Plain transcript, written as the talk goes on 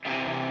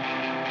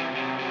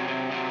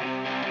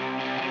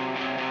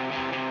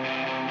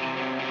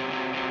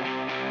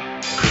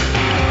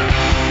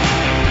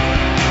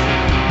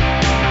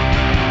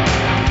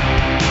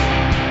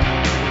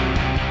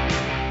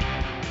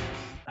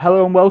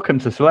Hello and welcome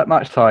to Select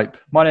Match Type.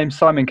 My name's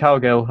Simon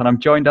Cowgill and I'm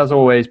joined as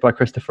always by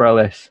Christopher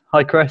Ellis.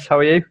 Hi Chris, how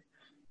are you?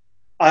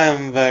 I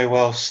am very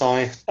well,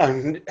 Si.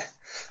 I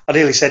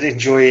nearly said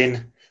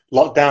enjoying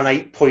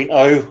Lockdown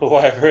 8.0 or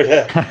whatever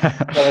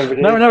it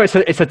No, is.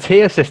 no, it's a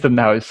tier system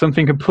now. It's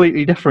something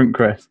completely different,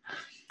 Chris.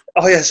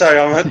 Oh yeah, sorry,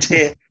 I'm at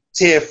tier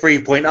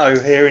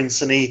 3.0 here in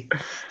sunny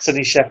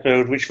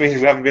Sheffield, which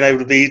means we haven't been able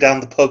to be down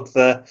the pub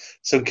for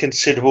some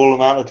considerable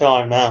amount of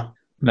time now.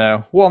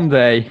 No, one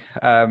day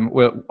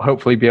we'll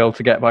hopefully be able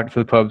to get back to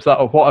the pubs.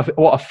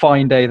 What a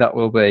fine day that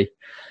will be.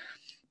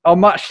 Our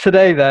match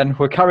today, then,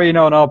 we're carrying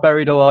on our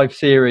Buried Alive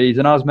series,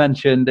 and as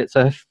mentioned, it's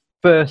a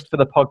first for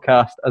the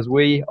podcast as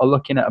we are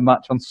looking at a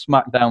match on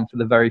Smackdown for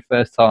the very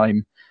first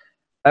time.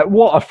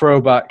 What a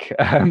throwback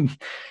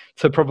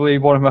to probably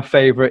one of my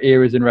favourite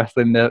eras in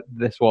wrestling that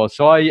this was.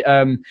 So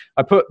I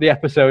put the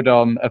episode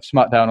of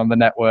SmackDown on the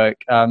network,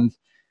 and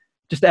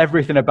just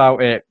everything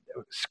about it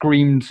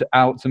screamed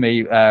out to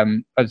me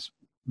as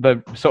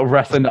the sort of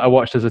wrestling that I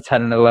watched as a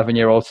 10 and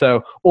 11-year-old.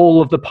 So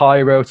all of the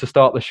pyro to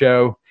start the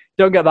show.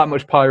 Don't get that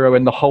much pyro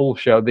in the whole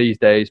show these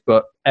days,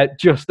 but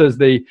just as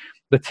the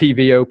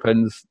TV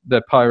opens,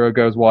 the pyro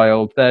goes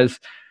wild. There's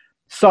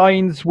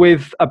signs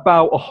with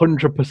about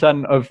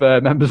 100% of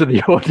members of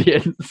the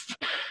audience.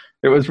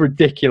 It was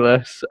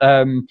ridiculous.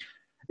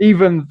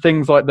 Even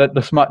things like the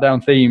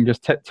SmackDown theme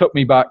just took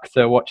me back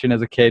to watching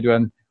as a kid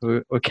when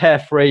we were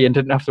carefree and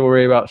didn't have to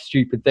worry about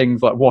stupid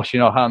things like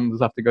washing our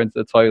hands after going to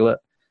the toilet.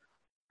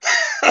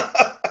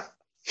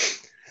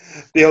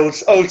 The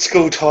old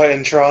school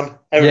Titantron.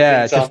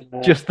 Yeah, Everything's on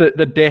there. just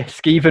the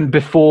disc. Even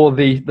before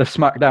the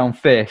SmackDown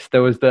fist,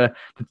 there was the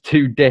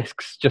two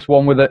discs, just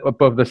one with it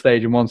above the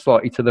stage and one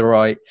slightly to the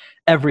right.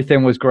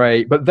 Everything was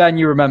great. But then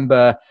you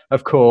remember,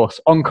 of course,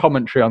 on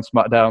commentary on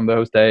SmackDown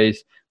those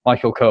days,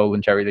 Michael Cole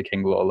and Jerry the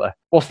King Lawler.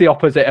 What's the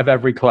opposite of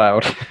every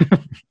cloud?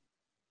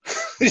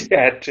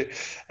 Yeah,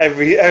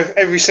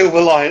 every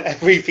silver line,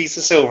 every piece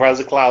of silver has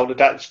a cloud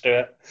attached to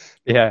it.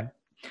 Yeah.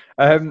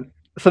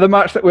 So the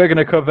match that we're going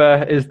to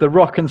cover is the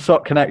Rock and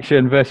Sock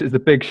Connection versus the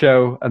Big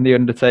Show and the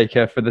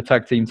Undertaker for the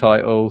tag team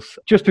titles.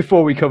 Just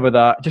before we cover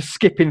that, just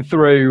skipping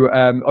through,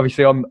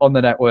 obviously on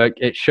the network,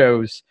 it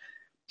shows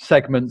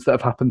segments that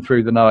have happened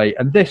through the night.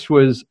 And this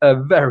was a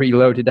very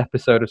loaded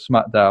episode of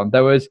SmackDown.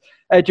 There was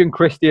Edge and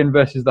Christian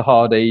versus the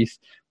Hardys,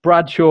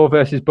 Bradshaw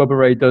versus Bubba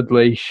Ray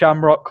Dudley,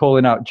 Shamrock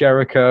calling out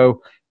Jericho,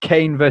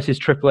 Kane versus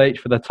Triple H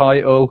for the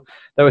title.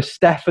 There was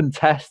Steph and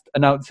Test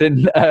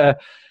announcing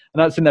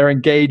their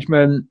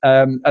engagement.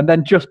 And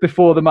then just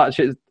before the match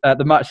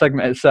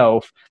segment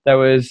itself, there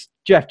was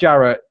Jeff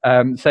Jarrett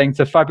saying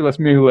to Fabulous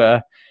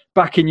Moolah,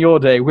 back in your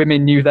day,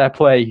 women knew their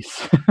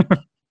place.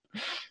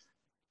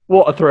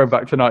 What a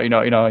throwback to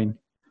 1999.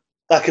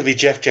 That could be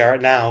Jeff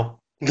Jarrett now.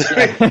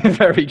 Yeah,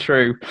 very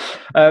true.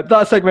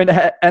 That segment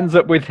ends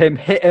up with him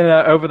hitting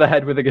her over the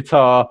head with a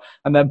guitar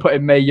and then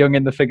putting Mae Young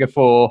in the figure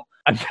four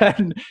and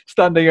then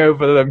standing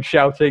over them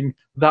shouting,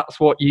 "That's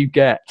what you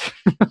get."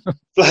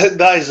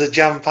 That is a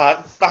jam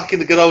pack. Back in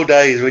the good old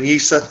days when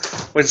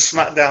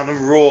SmackDown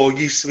and Raw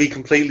used to be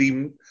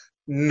completely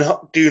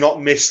do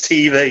not miss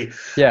TV.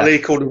 Yeah, They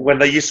called it when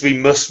they used to be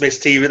must miss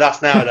TV.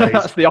 That's nowadays.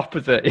 That's the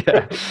opposite.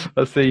 Yeah,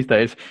 that's these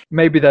days.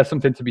 Maybe there's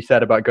something to be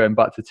said about going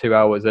back to 2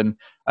 hours and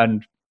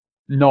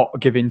not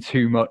giving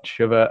too much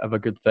of a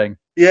good thing.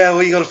 Yeah,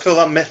 well, you got to fill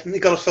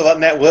that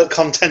network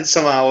content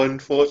somehow.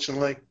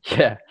 Unfortunately.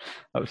 Yeah,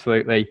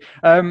 absolutely.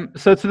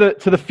 So to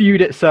the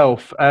feud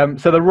itself.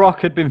 So The Rock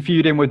had been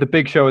feuding with the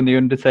Big Show and the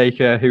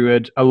Undertaker, who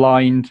had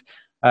aligned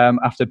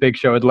after Big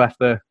Show had left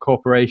the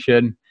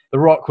corporation. The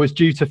Rock was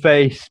due to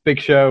face Big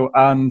Show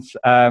and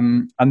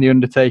the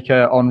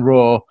Undertaker on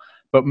Raw,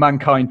 but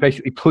Mankind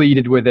basically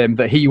pleaded with him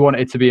that he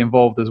wanted to be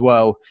involved as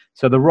well.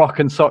 So the Rock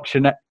and Sock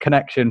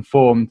Connection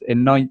formed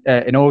in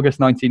August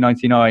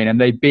 1999,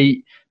 and they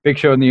beat Big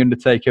Show and The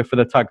Undertaker for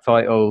the tag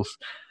titles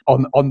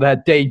on their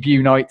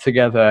debut night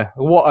together.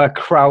 What a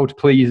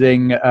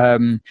crowd-pleasing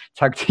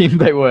tag team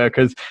they were,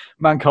 because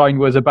Mankind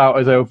was about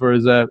as over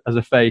as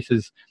a face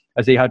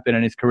as he had been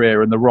in his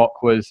career, and The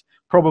Rock was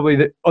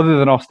probably, other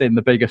than Austin,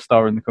 the biggest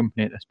star in the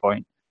company at this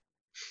point.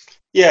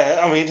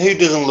 Yeah, I mean, who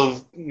doesn't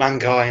love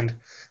Mankind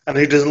and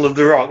who doesn't love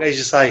The Rock? As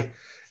you say,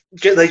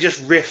 they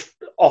just riff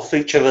off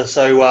each other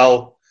so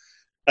well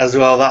as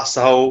well. That's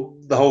the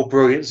whole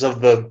brilliance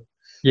of them.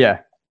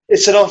 Yeah.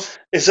 It's an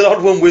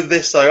odd one with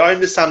this though. I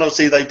understand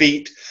obviously they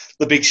beat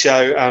the Big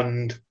Show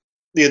and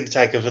the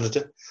Undertaker for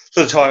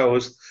the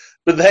titles,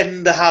 but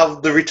then to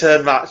have the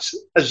return match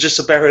as just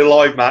a Buried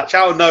Alive match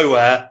out of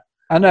nowhere.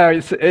 I know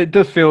it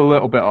does feel a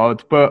little bit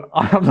odd, but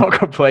I'm not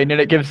complaining.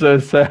 It gives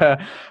us a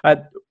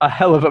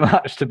hell of a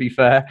match, to be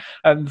fair.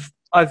 And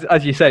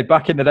as you say,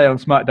 back in the day on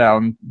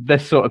SmackDown,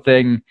 this sort of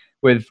thing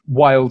with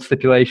wild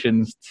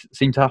stipulations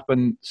seemed to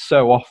happen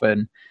so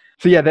often.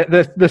 So yeah,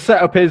 the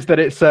setup is that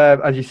it's,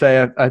 as you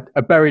say,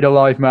 a Buried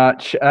Alive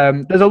match.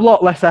 There's a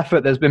lot less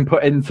effort that's been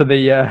put into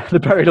the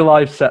Buried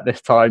Alive set this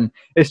time.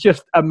 It's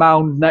just a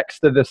mound next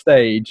to the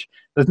stage.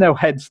 There's no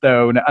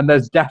headstone, and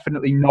there's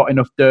definitely not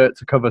enough dirt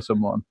to cover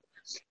someone.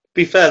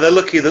 be fair, they're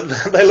lucky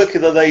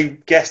that they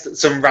guessed that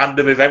some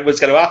random event was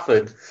going to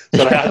happen,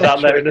 so they had that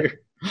True. there.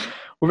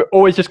 We've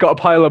always just got a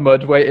pile of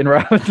mud waiting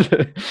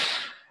around.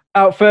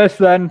 Out first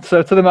then,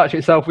 so to the match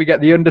itself, we get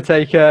The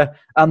Undertaker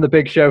and The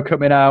Big Show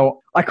coming out.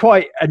 I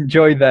quite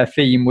enjoy their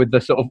theme with the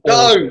sort of...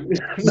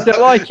 You don't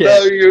like it?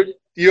 No,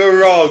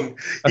 you're wrong.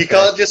 Okay. You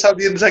can't just have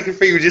The Undertaker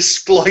theme and just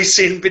splice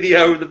in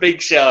video of The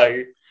Big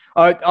Show.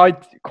 I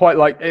quite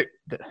like it.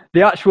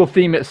 The actual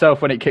theme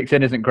itself when it kicks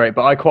in isn't great,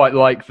 but I quite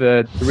like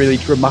the really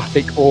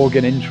dramatic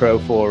organ intro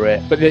for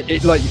it. But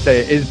it, like you say,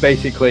 it is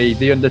basically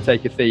the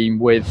Undertaker theme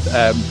with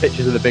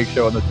pictures of the Big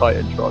Show on the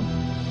Titantron.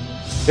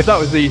 If that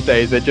was these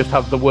days, they'd just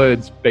have the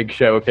words Big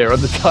Show appear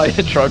on the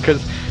Titantron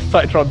because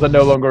Titantrons are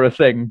no longer a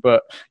thing.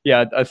 But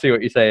yeah, I see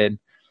what you're saying.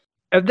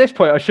 At this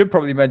point, I should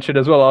probably mention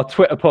as well our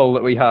Twitter poll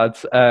that we had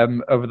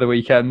over the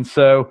weekend.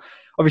 So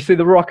obviously,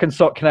 the Rock and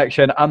Sock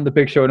Connection and the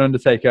Big Show and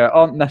Undertaker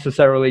aren't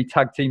necessarily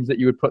tag teams that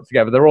you would put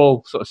together. They're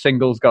all sort of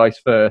singles guys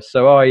first.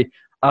 So I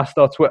asked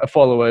our Twitter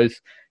followers,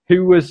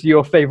 who was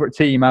your favourite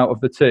team out of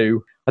the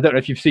two? I don't know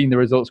if you've seen the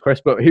results, Chris,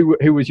 but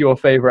who was your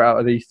favourite out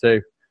of these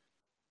two?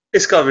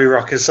 It's got to be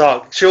Rock and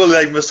Sock. Surely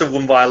they must have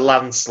won by a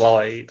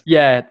landslide.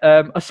 Yeah,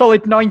 a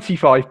solid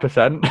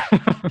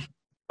 95%.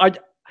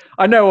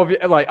 I know,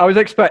 like I was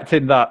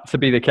expecting that to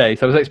be the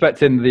case. I was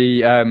expecting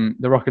the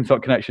Rock and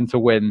Sock Connection to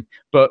win,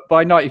 but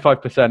by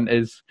 95%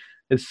 is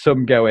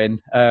some going.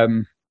 I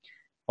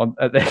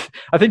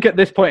think at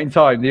this point in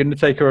time, the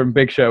Undertaker and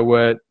Big Show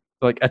were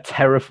like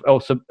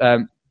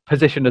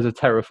positioned as a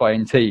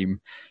terrifying team.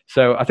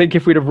 So I think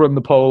if we'd have run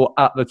the poll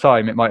at the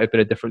time, it might have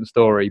been a different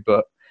story.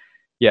 But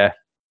yeah,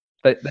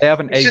 they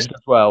haven't aged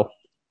as well.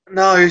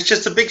 No, it's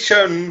just a Big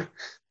Show and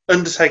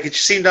Undertaker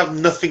just seem to have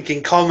nothing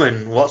in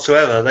common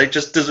whatsoever. They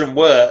just doesn't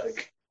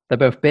work. They're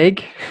both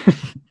big.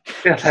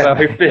 Yeah,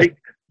 they're both big.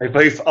 They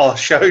both are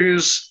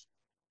shows.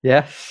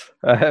 Yes,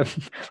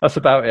 that's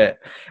about it.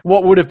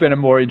 What would have been a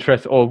more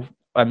interesting,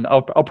 and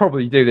I'll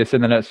probably do this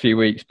in the next few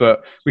weeks,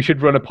 but we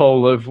should run a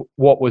poll of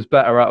what was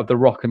better out of the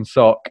Rock and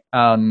Sock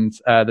and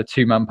the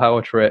two-man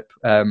power trip,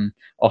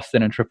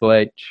 Austin and Triple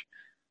H.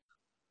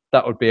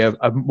 That would be a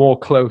more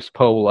close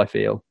poll, I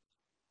feel.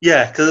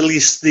 Yeah, because at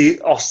least the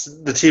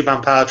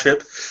two-man power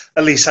trip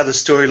at least had a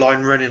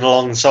storyline running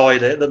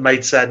alongside it that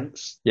made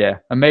sense. Yeah,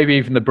 and maybe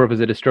even the Brothers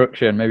of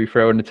Destruction. Maybe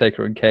throw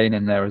Undertaker and Kane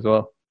in there as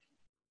well.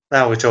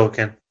 Now we're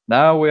talking.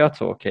 Now we are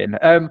talking.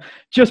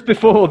 Just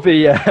before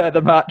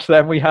the match,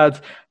 then we had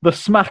the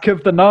Smack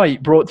of the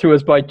Night brought to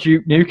us by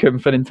Duke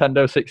Nukem for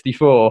Nintendo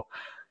 64.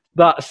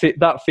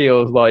 That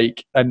feels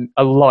like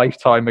a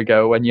lifetime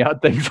ago when you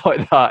had things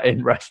like that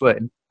in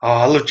wrestling. Oh,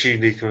 I love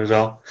Duke Nukem as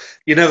well.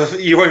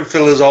 You won't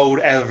feel as old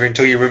ever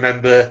until you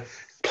remember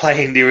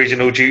playing the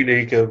original Duke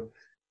Nukem.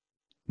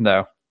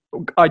 No.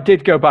 I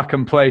did go back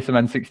and play some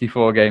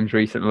N64 games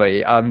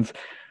recently, and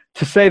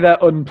to say they're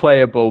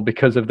unplayable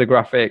because of the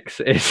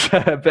graphics is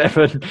a bit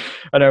of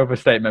an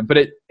overstatement.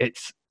 But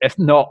it's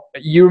not.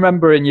 You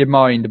remember in your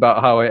mind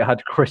about how it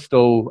had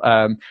crystal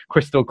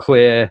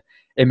clear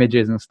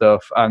images and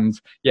stuff, and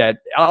yeah,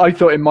 I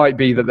thought it might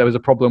be that there was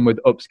a problem with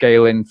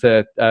upscaling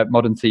to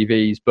modern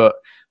TVs, but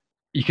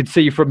you could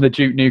see from the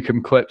Duke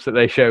Nukem clips that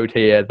they showed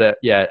here that,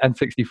 yeah,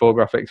 N64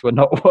 graphics were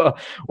not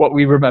what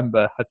we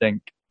remember, I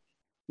think.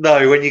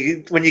 No, when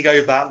you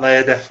go back,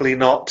 they're definitely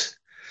not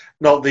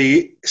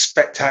the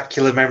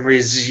spectacular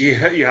memories you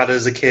had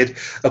as a kid,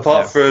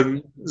 apart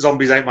from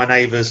Zombies Ain't My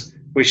Neighbours,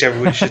 which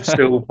everyone should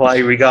still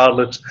play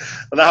regardless.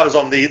 And that was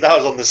on the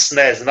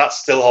SNES, and that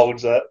still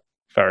holds up.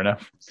 Fair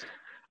enough.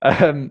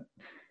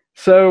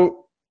 So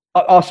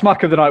our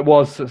Smack of the Night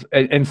was,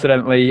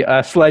 incidentally,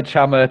 a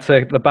sledgehammer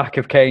to the back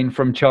of Kane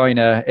from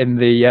China in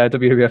the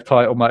WWF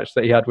title match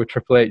that he had with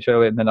Triple H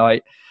earlier in the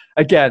night.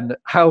 Again,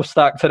 how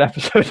stacked an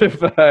episode of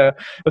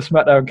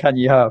SmackDown can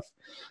you have?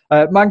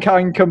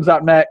 Mankind comes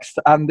out next,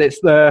 and it's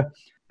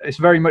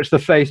very much the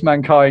face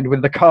Mankind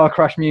with the car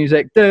crash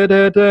music. Da,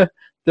 da, da,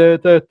 da,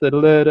 da, da,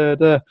 da,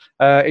 da,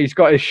 da. He's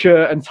got his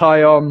shirt and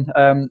tie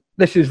on.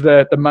 This is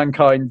the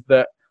Mankind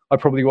that I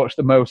probably watched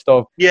the most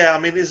of. Yeah, I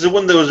mean, it's the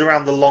one that was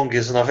around the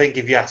longest, and I think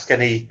if you ask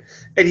any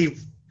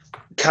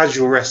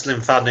casual wrestling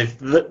fan, if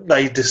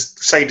they just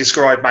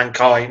describe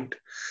Mankind,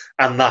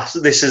 and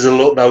this is a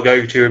look they'll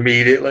go to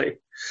immediately.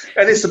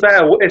 And it's the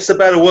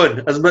better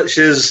one, as much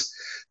as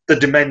the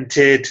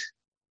demented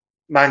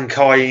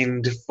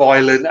Mankind,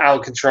 violent, out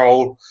of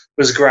control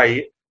was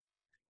great.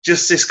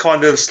 Just this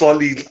kind of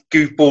slightly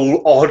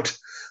goofball, odd,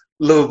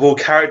 lovable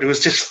character was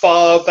just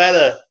far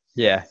better.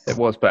 Yeah, it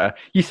was better.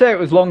 You say it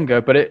was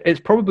longer, but it's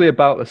probably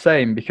about the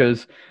same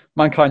because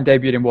Mankind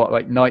debuted in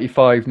like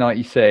 95,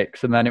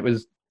 96, and then it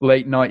was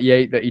late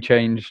 98 that he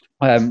changed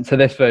to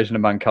this version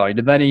of Mankind,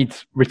 and then he'd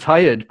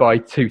retired by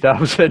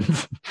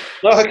 2000.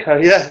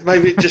 Okay, yeah,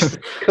 maybe it just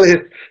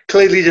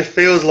clearly just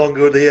feels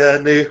longer with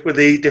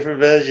the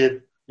different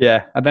version.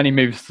 Yeah, and then he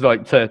moves to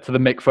the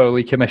Mick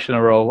Foley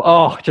commissioner role.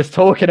 Oh, just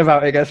talking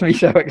about it gets me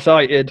so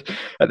excited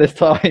at this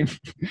time.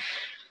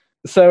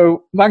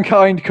 So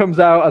Mankind comes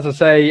out, as I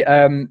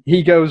say,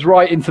 he goes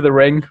right into the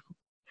ring.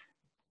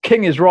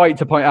 King is right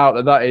to point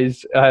out that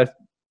is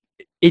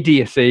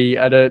idiocy,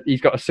 and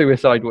he's got a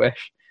suicide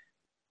wish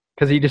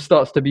because he just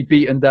starts to be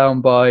beaten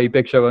down by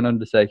Big Show and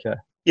Undertaker.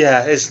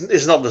 Yeah,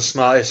 it's not the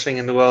smartest thing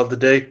in the world to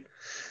do.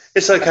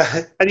 It's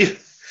okay, and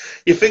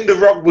you think The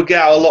Rock would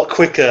get out a lot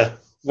quicker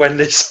when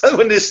this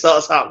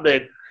starts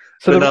happening.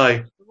 So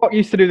no. Rock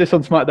used to do this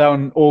on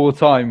SmackDown all the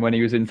time when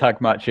he was in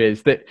tag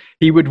matches, that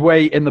he would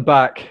wait in the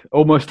back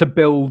almost to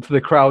build the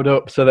crowd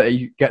up so that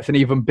he gets an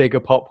even bigger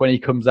pop when he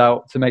comes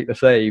out to make the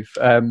save.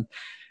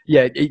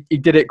 He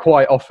did it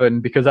quite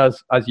often because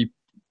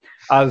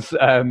as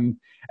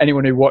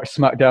anyone who watched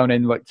SmackDown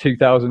in like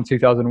 2000,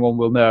 2001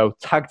 will know,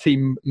 tag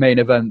team main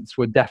events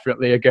were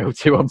definitely a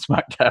go-to on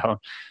SmackDown.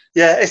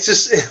 Yeah, it's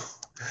just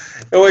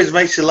it always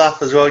makes you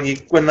laugh as well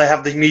when they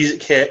have the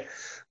music hit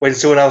when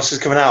someone else is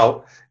coming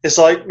out. It's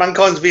like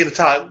Mankind's being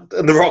attacked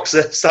and The Rock's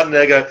there, standing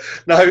there going,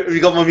 no, have you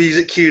got my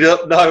music queued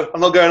up? No,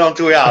 I'm not going on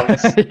till we have.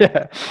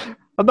 Yeah,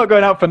 I'm not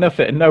going out for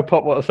nothing, no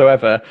pop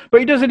whatsoever. But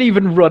he doesn't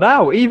even run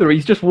out either.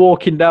 He's just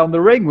walking down the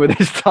ring with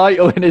his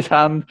title in his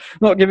hand,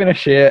 not giving a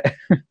shit.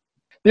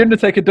 The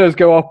Undertaker does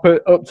go up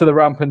to the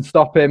ramp and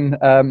stop him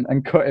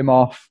and cut him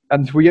off.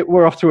 And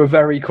we're off to a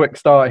very quick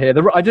start here.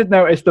 I did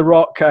notice The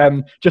Rock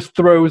just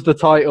throws the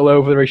title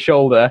over his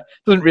shoulder.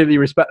 Doesn't really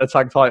respect the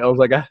tag titles,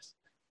 I guess.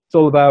 It's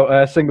all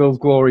about singles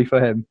glory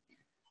for him.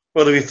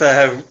 Well, to be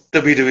fair,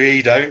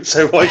 WWE don't,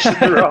 so why should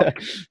The Rock?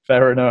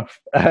 Fair enough.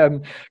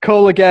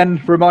 Cole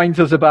again reminds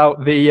us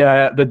about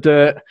the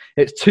dirt.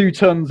 It's 2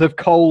 tons of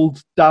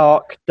cold,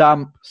 dark,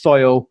 damp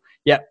soil.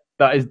 Yep,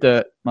 that is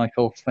dirt,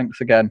 Michael. Thanks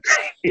again.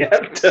 Yeah,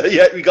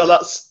 we got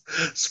that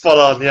spot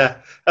on.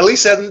 Yeah, at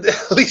least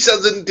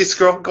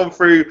hasn't gone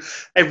through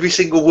every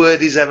single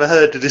word he's ever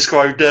heard to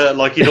describe dirt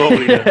like he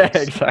normally does. Yeah,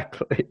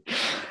 exactly.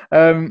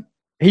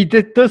 He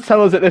does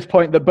tell us at this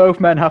point that both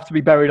men have to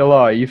be buried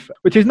alive,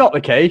 which is not the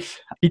case.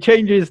 He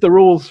changes the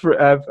rules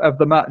of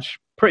the match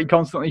pretty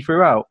constantly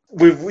throughout.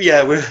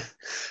 The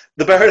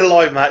buried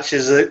alive match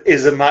is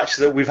a match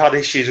that we've had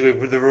issues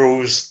with the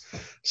rules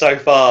so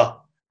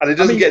far, and it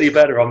doesn't get any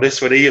better on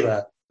this one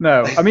either.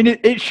 No, I mean,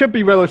 it should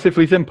be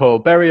relatively simple.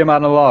 Bury a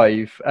man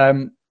alive.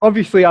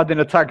 Obviously, adding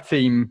a tag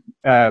team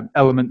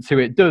element to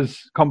it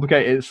does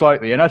complicate it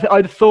slightly. And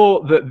I'd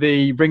thought that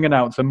the ring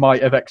announcer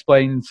might have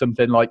explained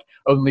something like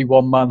only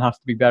one man has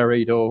to be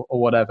buried or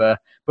whatever.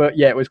 But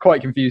yeah, it was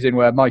quite confusing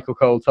where Michael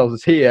Cole tells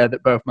us here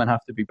that both men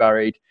have to be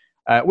buried,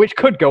 which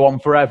could go on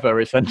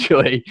forever,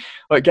 essentially.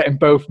 Like getting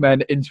both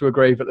men into a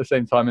grave at the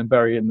same time and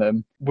burying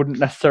them wouldn't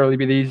necessarily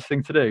be the easiest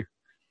thing to do.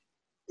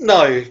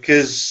 No,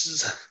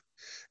 because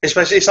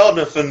especially it's hard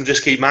enough for them to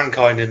just keep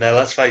Mankind in there,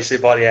 let's face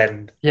it, by the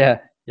end. Yeah,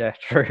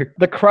 true.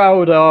 The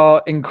crowd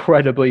are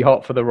incredibly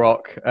hot for The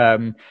Rock.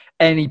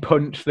 Any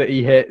punch that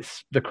he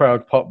hits, the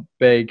crowd pop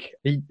big.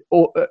 He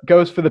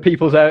goes for the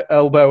people's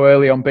elbow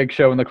early on Big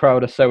Show, and the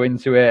crowd are so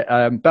into it.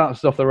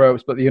 Bounces off the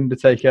ropes, but the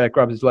Undertaker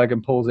grabs his leg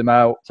and pulls him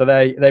out. So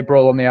they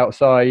brawl on the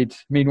outside.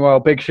 Meanwhile,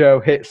 Big Show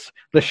hits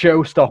the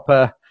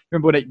showstopper.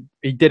 Remember when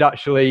he did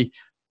actually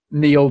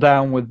kneel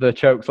down with the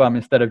chokeslam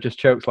instead of just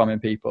chokeslamming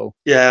people?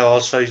 Yeah,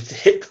 also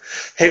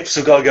hips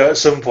have got to go at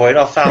some point.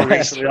 I found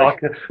recently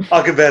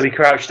I can barely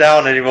crouch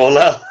down anymore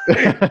now.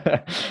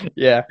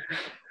 Yeah.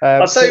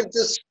 I'd say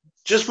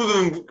just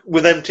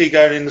with them two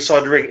going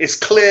inside the ring, it's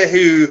clear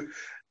who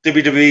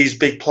WWE's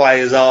big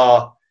players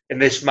are in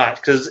this match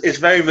because it's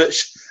very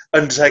much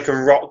Undertaker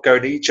and Rock going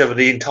at each other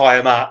the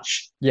entire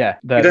match. Yeah,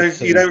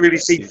 you don't really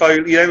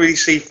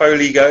see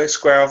Foley go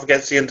square off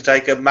against the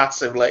Undertaker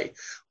massively,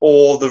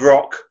 or the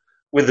Rock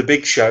with the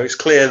Big Show. It's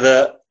clear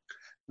that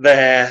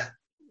they're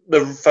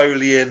the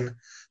Foley and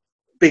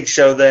Big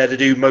Show there to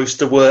do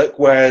most of the work,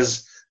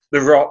 whereas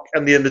the Rock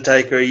and the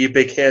Undertaker are your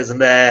big hitters,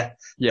 and they're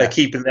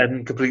keeping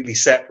them completely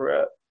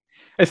separate.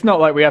 It's not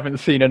like we haven't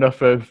seen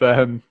enough of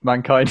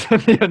Mankind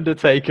and the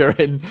Undertaker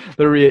in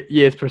the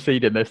years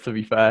preceding this, to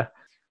be fair.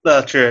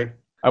 That's true.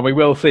 And we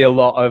will see a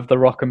lot of the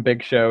Rock and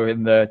Big Show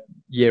in the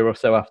year or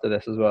so after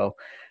this as well.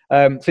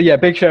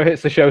 Big Show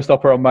hits the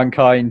showstopper on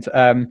Mankind.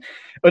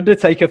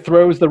 Undertaker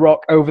throws the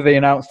Rock over the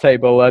announce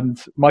table,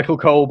 and Michael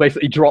Cole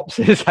basically drops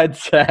his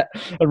headset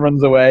and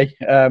runs away.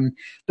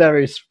 There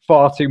is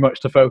far too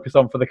much to focus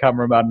on for the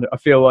cameraman. I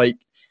feel like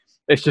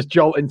it's just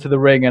jolt into the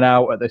ring and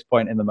out at this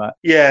point in the match.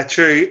 Yeah,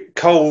 true.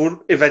 Cole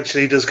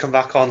eventually does come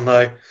back on,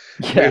 though.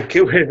 Yeah.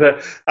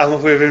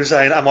 With him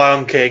saying, "Am I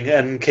on, King?"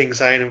 And King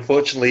saying,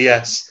 "Unfortunately,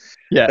 yes."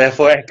 Yeah.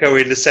 Therefore,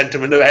 echoing the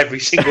sentiment of every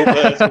single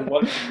person.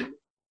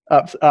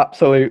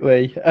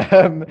 Absolutely.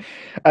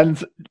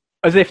 And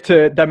as if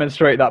to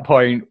demonstrate that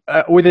point,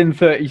 within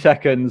 30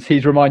 seconds,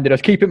 he's reminded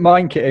us, keep in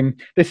mind, King,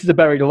 this is a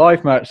buried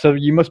alive match, so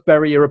you must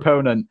bury your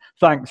opponent.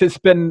 Thanks. It's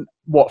been,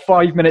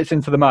 5 minutes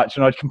into the match,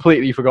 and I'd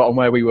completely forgotten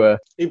where we were.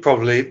 He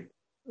probably...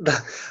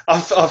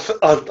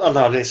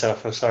 I didn't say I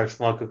feel sorry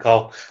for Michael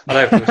Cole. I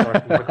don't feel sorry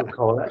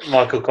for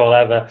Michael Cole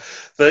ever.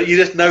 But you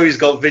just know he's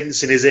got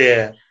Vince in his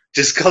ear,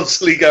 just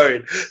constantly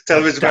going, tell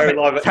him it's very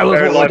live. Tell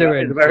us what we're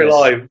doing. Very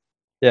live.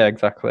 Yeah,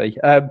 exactly.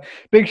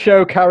 Big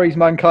Show carries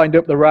Mankind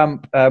up the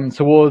ramp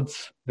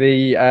towards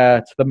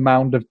the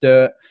mound of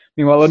dirt.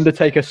 Meanwhile,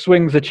 Undertaker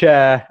swings a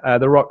chair.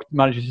 The Rock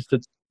manages to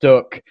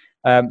duck,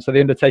 So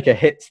the Undertaker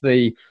hits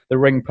the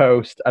ring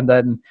post, and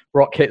then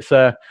Rock hits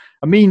a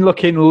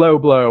mean-looking low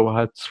blow,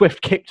 a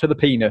swift kick to the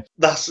penis.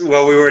 We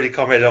already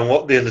commented on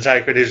what the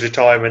Undertaker in his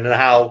retirement and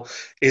how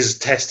his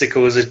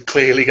testicles are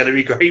clearly going to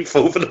be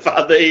grateful for the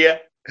fact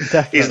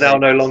that he's now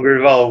no longer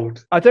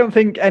involved. I don't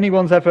think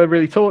anyone's ever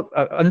really talked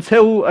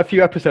until a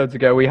few episodes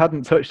ago. We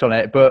hadn't touched on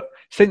it, but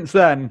since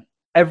then,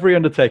 every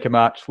Undertaker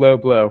match, low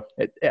blow.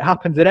 It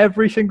happens in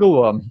every single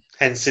one.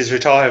 Hence his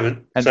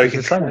retirement.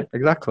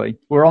 Exactly.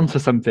 We're onto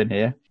something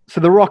here. So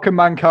The Rock and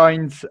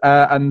Mankind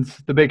and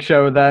the Big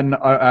Show then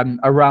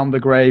around the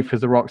grave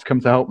because The Rock's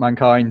come to help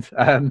Mankind.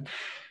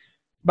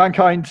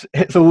 Mankind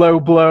hits a low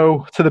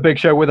blow to the Big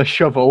Show with a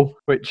shovel,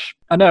 which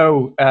I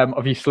know,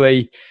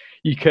 obviously,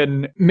 you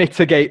can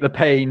mitigate the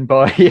pain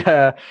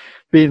by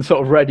being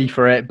sort of ready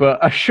for it, but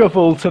a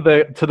shovel to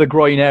the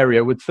groin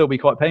area would still be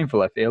quite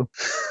painful, I feel.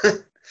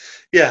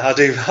 Yeah, I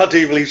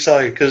do believe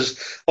so,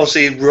 because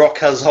obviously Rock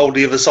has hold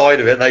the other side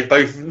of it,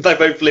 and they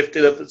both lift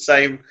it up at the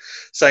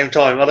same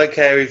time. I don't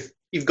care if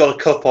you've got a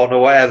cup on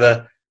or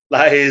whatever.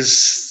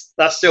 That's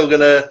still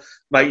gonna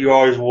make your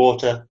eyes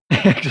water.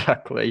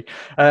 Exactly.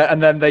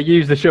 And then they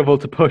use the shovel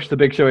to push the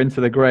Big Show into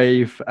the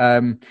grave.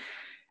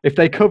 If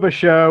they cover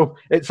Show,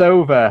 it's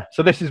over.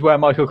 So this is where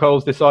Michael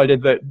Cole's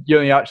decided that you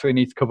only actually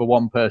need to cover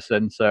one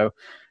person. So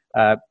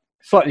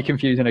slightly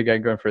confusing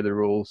again, going through the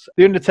rules.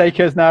 The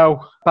Undertaker's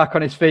now back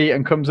on his feet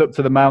and comes up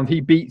to the mound. He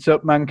beats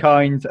up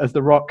Mankind as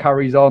The Rock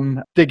carries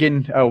on,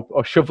 digging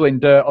or shoveling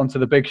dirt onto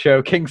the Big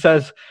Show. King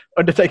says,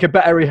 Undertaker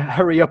better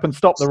hurry up and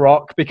stop The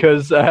Rock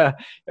because the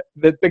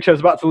Big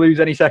Show's about to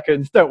lose any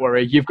seconds. Don't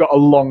worry, you've got a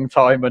long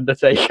time,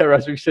 Undertaker,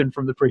 as we've seen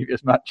from the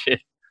previous matches.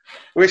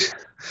 We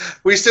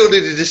still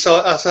need to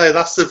decide. I say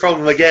that's the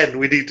problem again.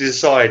 We need to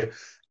decide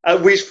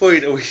at which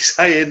point are we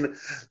saying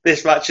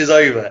this match is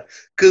over?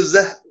 Because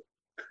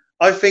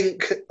I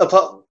think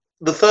apart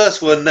the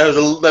first one, there was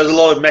a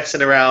lot of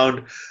messing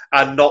around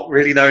and not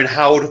really knowing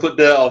how to put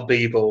dirt on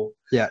people.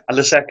 Yeah. And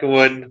the second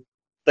one,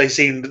 they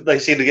seemed to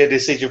get a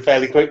decision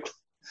fairly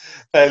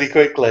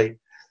quickly.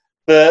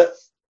 But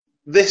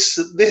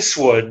this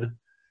one,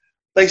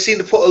 they seem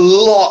to put a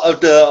lot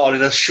of dirt on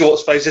in a short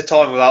space of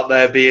time without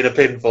there being a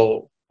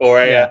pinfall or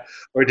a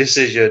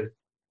decision.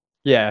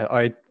 Yeah,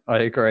 I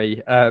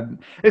agree.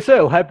 It's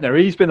Earl Hebner.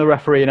 He's been the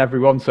referee in every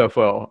one so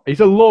far.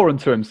 He's a law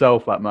unto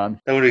himself, that man.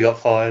 They already got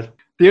fired.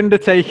 The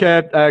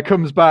Undertaker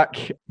comes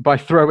back by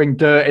throwing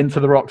dirt into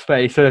The Rock's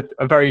face. A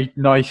very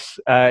nice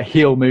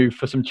heel move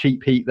for some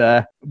cheap heat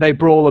there. They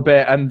brawl a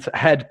bit and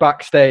head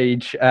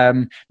backstage.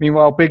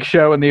 Meanwhile, Big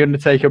Show and The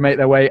Undertaker make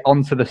their way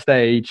onto the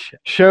stage.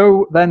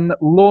 Show then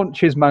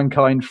launches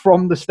Mankind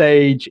from the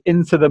stage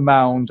into the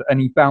mound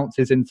and he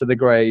bounces into the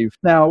grave.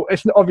 Now,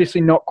 it's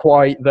obviously not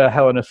quite the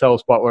Hell in a Cell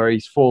spot where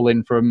he's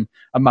fallen from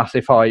a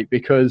massive height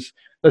because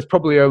there's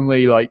probably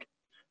only like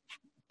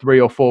 3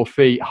 or 4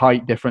 feet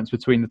height difference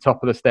between the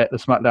top of the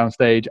SmackDown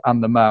stage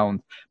and the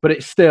mound, but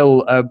it's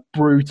still a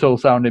brutal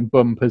sounding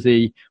bump as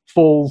he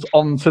falls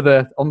onto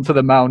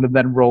the mound and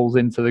then rolls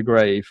into the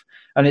grave.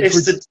 And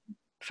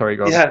sorry,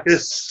 go on. Yeah,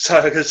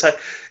 sorry, I was going to say,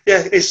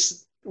 yeah,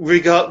 it's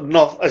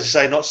not as you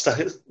say, not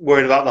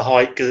worried about the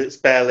height because it's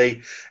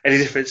barely any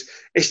difference.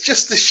 It's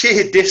just the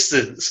sheer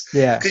distance.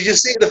 Yeah, because you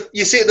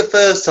see it the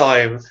first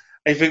time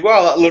and you think,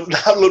 wow,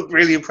 that looked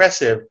really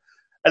impressive.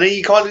 And then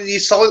you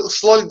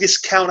slightly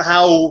discount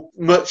how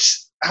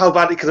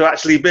bad it could have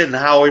actually been,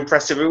 how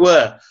impressive it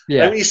were.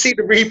 Yeah. And when you see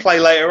the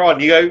replay later on,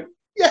 you go,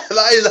 yeah,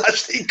 that is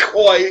actually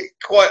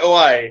quite a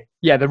way.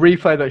 Yeah, the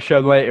replay that's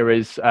shown later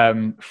is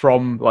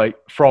from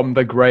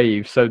the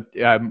grave, so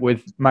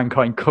with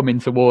Mankind coming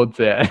towards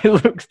it.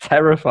 It looks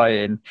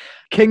terrifying.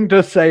 King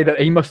does say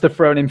that he must have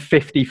thrown him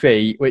 50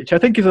 feet, which I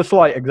think is a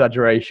slight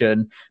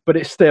exaggeration, but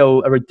it's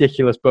still a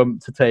ridiculous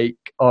bump to take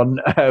on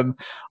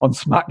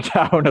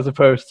SmackDown as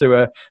opposed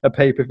to a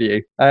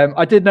pay-per-view.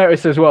 I did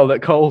notice as well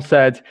that Cole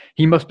said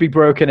he must be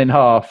broken in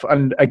half,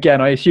 and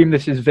again, I assume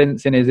this is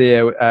Vince in his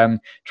ear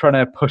trying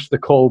to push the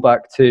call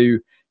back to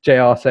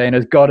JR saying,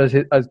 as God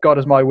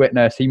as my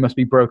witness, he must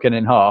be broken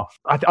in half.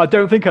 I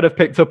don't think I'd have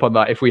picked up on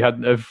that if we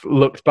hadn't have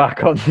looked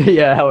back on the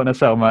Hell in a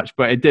Cell match,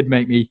 but it did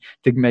make me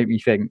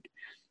think.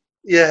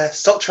 Yeah,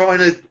 stop trying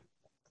to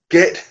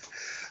get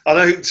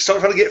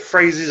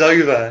phrases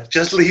over.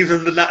 Just leave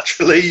them to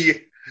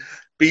naturally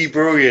be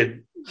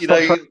brilliant.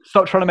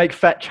 Stop trying to make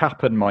fetch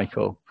happen,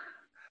 Michael.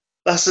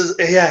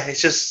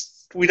 It's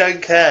just we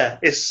don't care.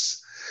 You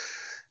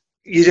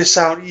just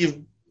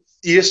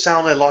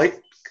sound like.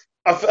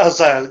 As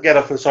I get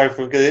off the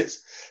sofa because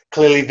it's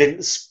clearly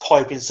Vince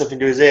piping stuff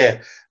into his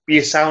ear, but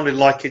you're sounding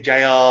like a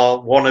JR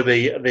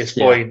wannabe at this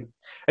point.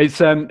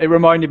 It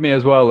reminded me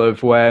as well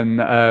of when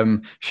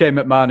Shane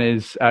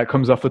McMahon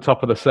comes off the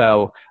top of the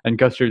cell and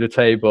goes through the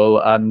table,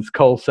 and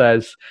Cole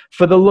says,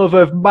 "For the love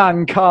of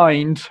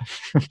mankind."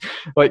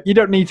 Like, you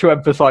don't need to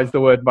emphasize the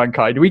word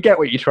mankind. We get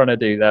what you're trying to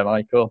do there,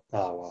 Michael.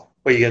 Oh well,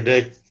 what are you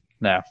gonna do?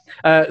 No.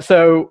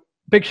 So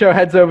Big Show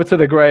heads over to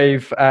the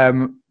grave.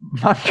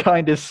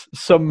 Mankind is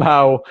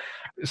somehow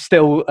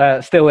still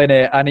in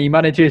it, and he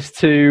manages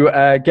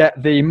to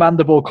get the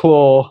mandible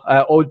claw,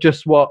 or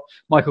just what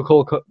Michael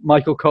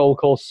Cole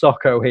calls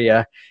socko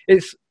here.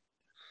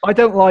 I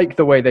don't like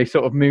the way they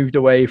sort of moved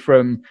away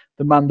from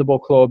the mandible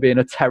claw being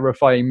a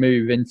terrifying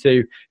move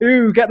into,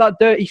 ooh, get that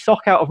dirty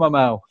sock out of my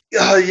mouth.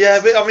 Yeah,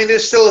 but I mean,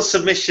 it's still a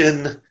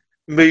submission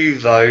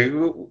move,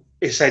 though,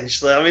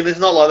 essentially. I mean, it's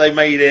not like they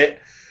made it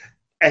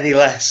any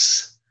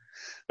less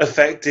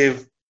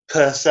effective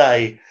per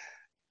se.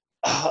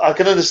 I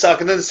can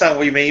understand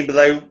what you mean,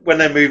 but when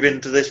they move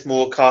into this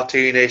more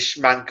cartoonish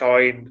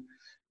Mankind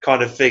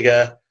kind of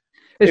figure,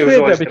 it's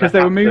weird though, because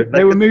they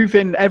were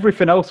moving.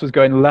 Everything else was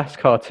going less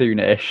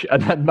cartoonish,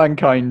 and then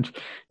Mankind,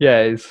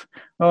 is,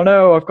 oh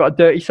no, I've got a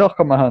dirty sock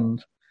on my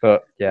hand.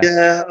 But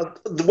yeah.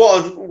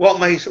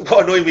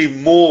 What annoyed me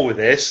more with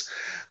this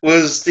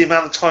was the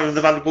amount of time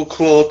the mandible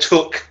claw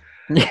took.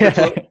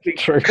 Yeah,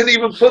 true. Couldn't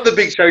even put the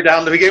Big Show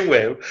down to begin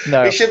with.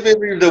 No, it should be a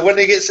move that when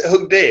he gets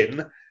hooked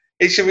in,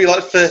 it should be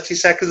like 30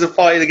 seconds of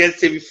fighting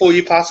against him before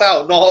you pass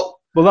out, not.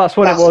 Well, that's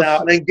what it was. Out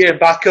and then getting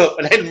back up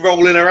and then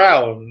rolling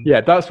around.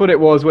 Yeah, that's what it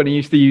was when he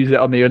used to use it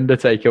on The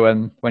Undertaker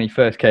when he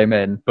first came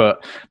in.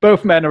 But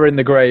both men are in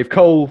the grave.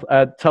 Cole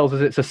tells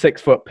us it's a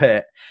 6-foot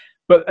pit.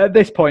 But at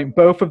this point,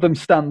 both of them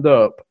stand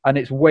up and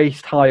it's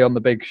waist high on the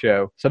Big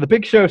Show. So the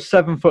Big Show's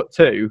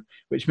 7'2",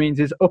 which means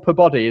his upper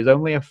body is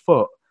only a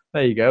foot.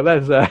 There you go.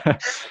 There's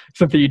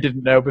something you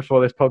didn't know before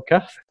this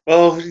podcast.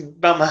 Well,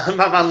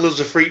 my man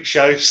loves a freak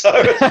show, so.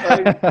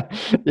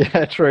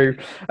 Yeah, true.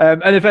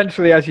 And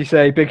eventually, as you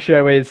say, Big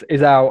Show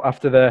is out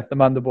after the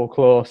mandible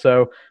claw.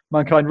 So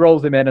Mankind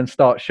rolls him in and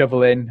starts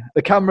shoveling.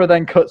 The camera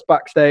then cuts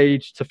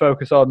backstage to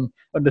focus on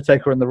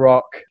Undertaker and The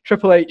Rock.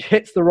 Triple H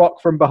hits The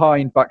Rock from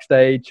behind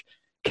backstage.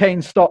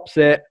 Kane stops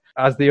it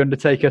as the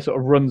Undertaker sort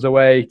of runs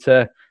away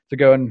to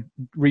go and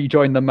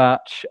rejoin the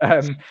match.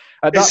 At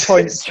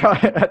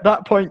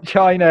that point,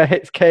 China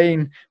hits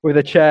Kane with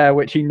a chair,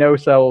 which he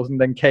no-sells,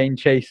 and then Kane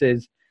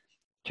chases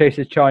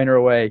China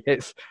away.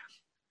 It's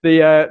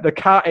the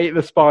cat ate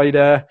the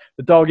spider,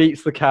 the dog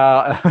eats the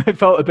cat. It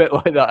felt a bit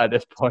like that at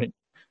this point.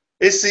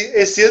 It's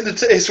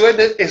when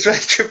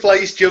Triple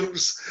H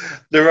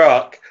jumps The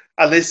Rock,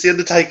 and it's the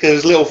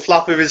Undertaker's little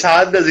flap of his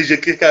hand as he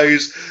just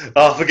goes,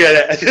 "Oh, forget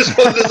it," and just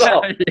wanders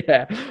off.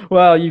 Yeah,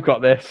 well, you've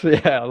got this.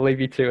 Yeah, I'll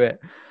leave you to it.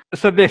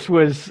 So this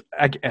was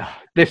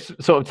this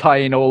sort of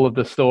tying all of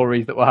the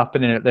stories that were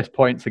happening at this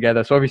point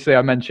together. So obviously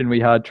I mentioned we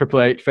had Triple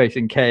H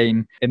facing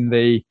Kane in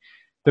the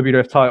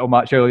WWF title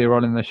match earlier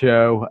on in the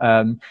show.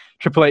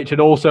 Triple H had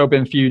also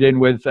been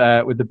feuding with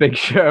the Big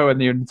Show and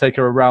the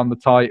Undertaker around the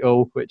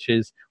title, which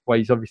is why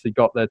he's obviously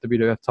got the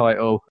WWF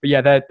title. But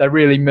yeah, they're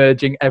really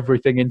merging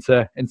everything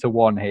into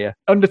one here.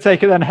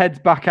 Undertaker then heads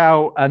back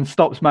out and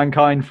stops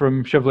Mankind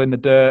from shoveling the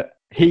dirt.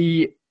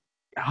 He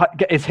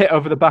is hit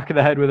over the back of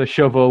the head with a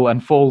shovel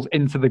and falls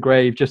into the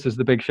grave just as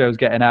the Big Show's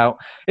getting out.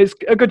 It's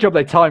a good job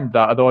they timed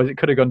that, otherwise it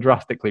could have gone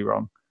drastically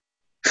wrong.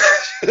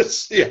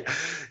 Yeah,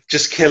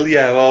 just kill.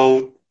 Yeah,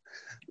 well,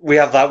 we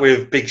have that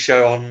with Big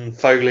Show on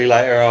Foley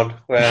later on,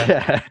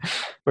 where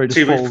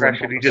too much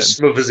pressure and he just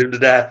smothers him to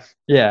death.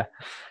 Yeah.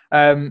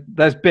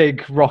 There's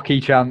big rocky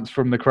chants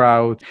from the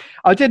crowd.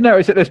 I did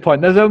notice at this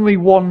point there's only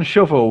one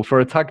shovel for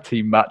a tag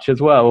team match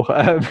as well.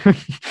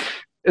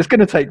 It's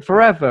going to take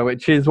forever,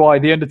 which is why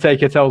the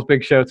Undertaker tells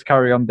Big Show to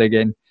carry on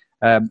digging,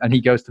 and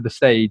he goes to the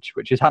stage,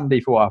 which is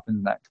handy for what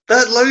happens next. They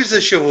had loads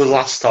of shovels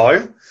last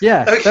time.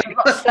 Yeah, okay. There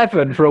were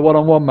 7 for a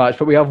one-on-one match,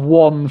 but we have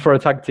 1 for a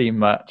tag team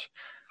match.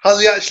 Has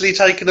he actually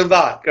taken them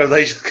back? Have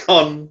they just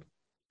gone?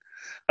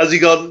 Has he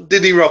gone?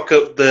 Did he rock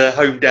up the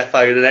home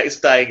depot the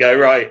next day and go,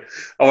 right,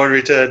 I want to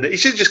return? He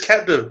should have just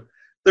kept them.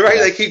 The rate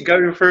they keep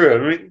going through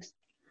them. I mean,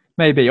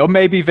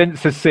 maybe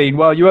Vince has seen,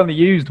 well, you only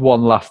used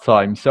 1 last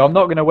time, so I'm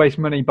not going to waste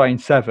money buying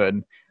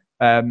 7.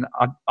 I'm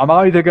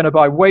either going to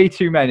buy way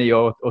too many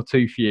or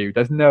too few.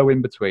 There's no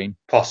in between.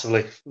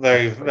 Possibly.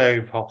 Very,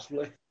 very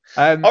possibly.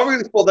 I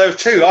really thought there were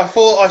 2. I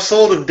thought I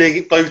saw them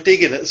both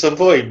digging at some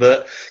point,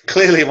 but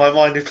clearly my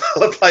mind is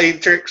playing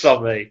tricks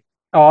on me.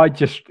 Oh,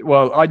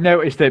 I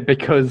noticed it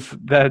because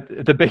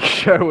the Big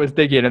Show was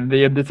digging and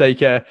the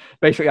Undertaker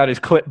basically had his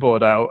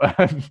clipboard out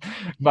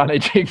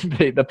managing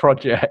the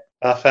project.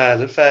 Fair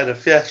enough.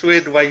 Yeah, it's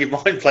weird the way your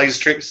mind plays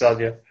tricks on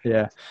you.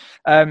 Yeah.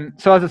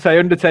 So as I say,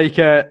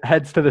 Undertaker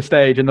heads to the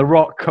stage and The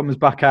Rock comes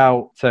back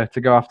out to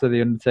go after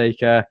the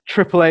Undertaker.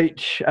 Triple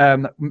H,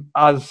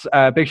 as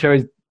Big Show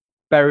is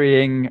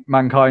burying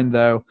Mankind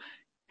though,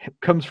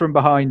 comes from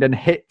behind and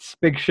hits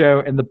Big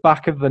Show in the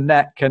back of the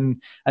neck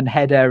and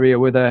head area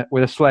with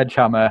a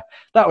sledgehammer.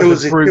 That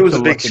was it was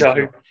a Big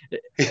Show.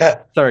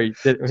 Yeah. Sorry,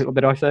 what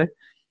did I say?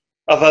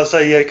 I was about to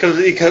say, yeah,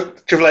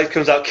 Triple H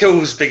comes out,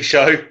 kills Big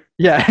Show.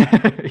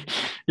 Yeah,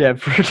 yeah,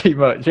 pretty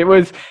much. It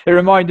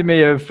reminded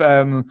me of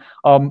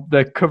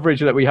the coverage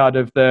that we had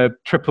of the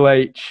Triple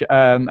H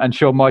and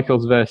Shawn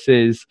Michaels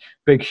versus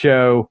Big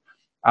Show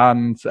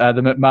and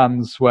the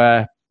McMahons,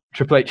 where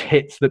Triple H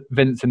hits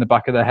Vince in the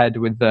back of the head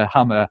with the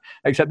hammer,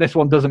 except this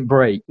one doesn't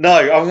break. No,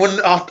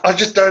 I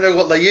just don't know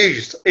what they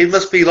used. It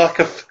must be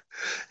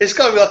it's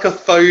got to be like a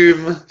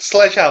foam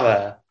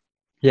sledgehammer.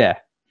 Yeah.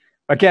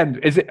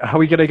 Again, are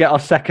we going to get our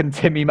second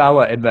Timmy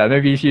Mallet in there?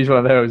 Maybe he's used one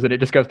of those and it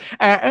just goes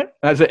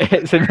as it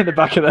hits him in the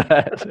back of the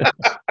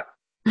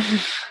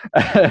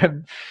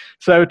head.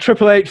 So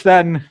Triple H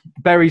then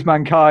buries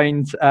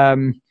Mankind.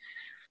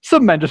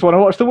 Some men just want to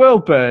watch the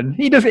world burn.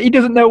 He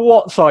doesn't know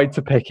what side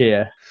to pick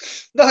here.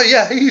 No,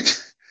 yeah.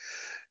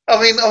 I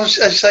mean, I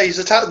say he's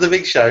attacked the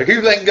Big Show.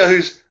 Who then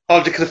goes,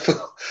 I'm just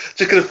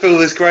going to fill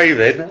this grave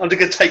in. I'm just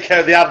going to take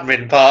care of the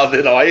admin part of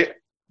the night.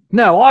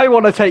 No, I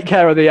want to take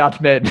care of the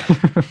admin.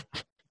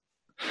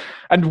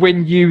 And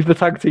win you the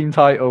tag team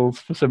titles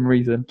for some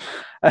reason.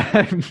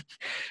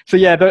 So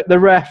yeah, the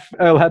ref,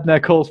 Earl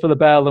Hebner, calls for the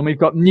bell, and we've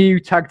got new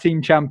tag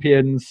team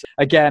champions,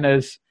 again,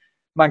 as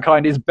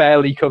Mankind is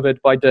barely covered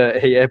by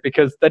dirt here,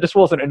 because there just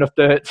wasn't enough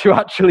dirt to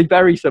actually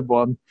bury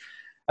someone.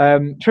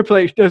 Triple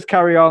H does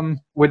carry on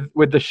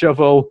with the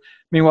shovel.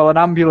 Meanwhile, an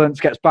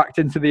ambulance gets backed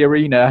into the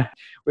arena,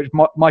 which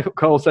Michael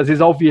Cole says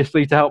is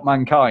obviously to help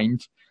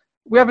Mankind.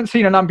 We haven't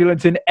seen an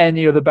ambulance in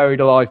any other Buried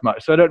Alive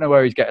match, so I don't know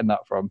where he's getting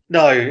that from.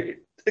 No,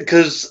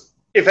 because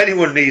if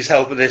anyone needs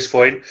help at this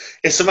point,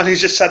 it's someone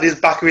who's just had his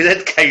back of his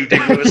head caved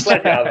in with a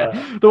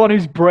sledgehammer. The one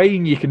whose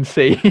brain you can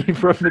see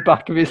from the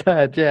back of his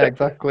head. Yeah,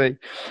 exactly.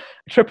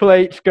 Triple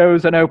H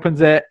goes and opens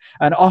it,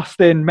 and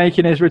Austin,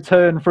 making his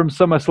return from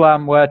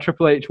SummerSlam where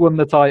Triple H won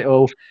the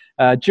title,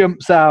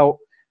 jumps out,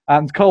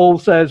 and Cole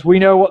says, "We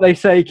know what they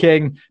say,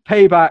 King.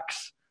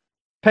 Paybacks.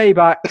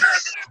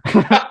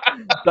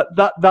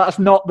 That's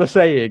not the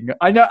saying.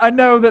 I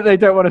know that they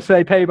don't want to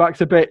say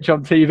payback's a bitch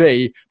on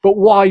TV, but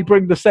why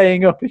bring the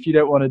saying up if you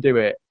don't want to do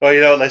it? Well,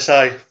 you know what they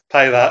say,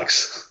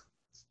 paybacks.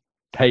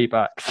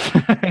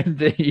 Paybacks,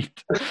 indeed.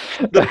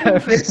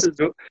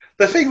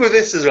 The thing with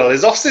this as well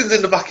is Austin's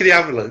in the back of the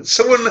ambulance.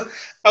 Someone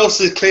else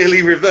has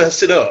clearly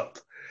reversed it up.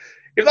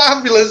 If that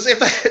ambulance,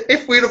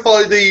 if we'd have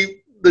followed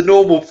the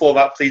normal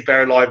format for these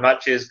Buried Alive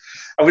matches,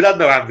 and we'd had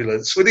no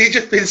ambulance, would he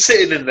just been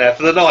sitting in there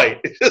for the night?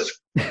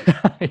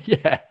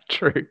 Yeah,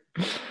 true.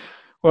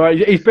 Well,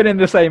 he's been in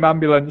the same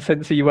ambulance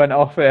since he went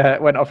off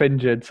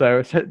injured, so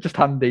it's just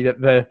handy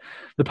that the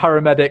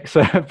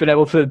paramedics have been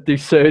able to do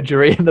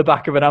surgery in the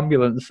back of an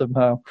ambulance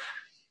somehow.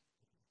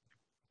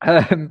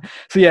 So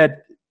yeah,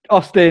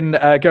 Austin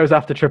goes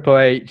after Triple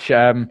H,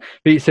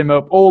 beats him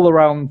up all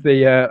around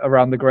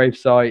the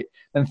gravesite,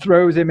 and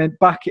throws him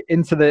back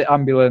into the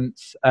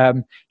ambulance.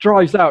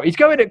 Drives out. He's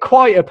going at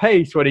quite a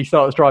pace when he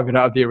starts driving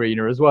out of the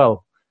arena as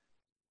well.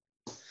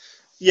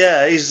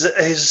 Yeah, he's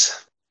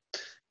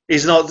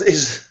not.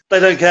 They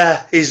don't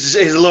care. He's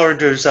luring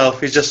to himself.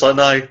 He's just like,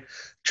 no,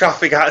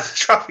 traffic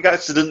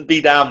accident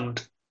be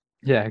damned.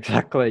 Yeah,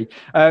 exactly.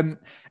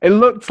 It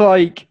looked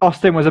like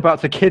Austin was about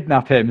to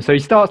kidnap him, so he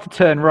starts to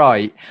turn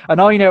right. And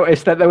I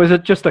noticed that there was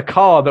just a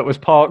car that was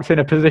parked in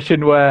a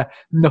position where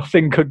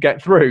nothing could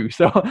get through.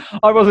 So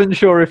I wasn't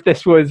sure if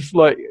this was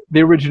like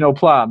the original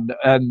plan,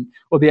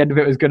 or the end of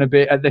it was going to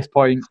be at this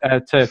point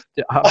to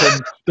have him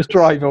just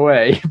drive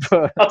away.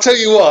 But I'll tell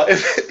you what,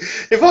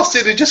 if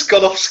Austin had just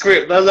gone off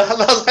script, that's a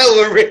hell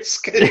of a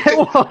risk. It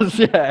was,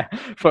 yeah.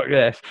 Fuck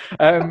this.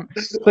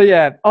 So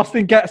yeah,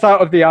 Austin gets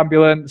out of the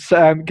ambulance,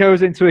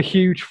 goes into a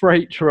huge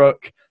freight truck,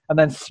 and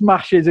then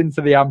smashes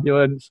into the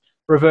ambulance,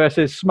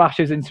 reverses,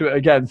 smashes into it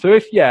again. So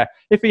if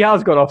he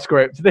has gone off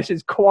script, this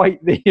is quite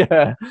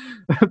the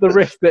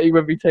risk that he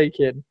would be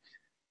taking.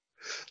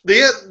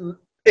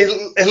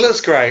 It looks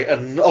great,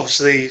 and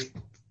obviously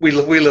we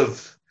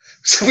love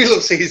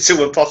seeing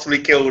someone possibly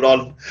killed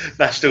on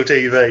national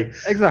TV.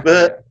 Exactly.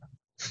 But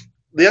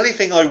the only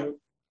thing I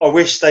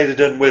wish they'd have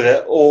done with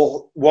it,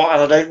 and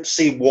I don't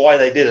see why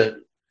they didn't.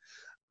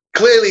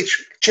 Clearly,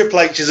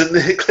 Triple H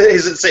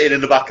isn't sitting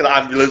in the back of the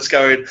ambulance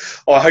going,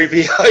 "Oh, I hope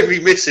he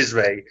misses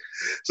me."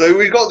 So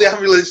we've got the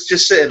ambulance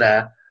just sitting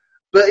there,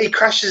 but he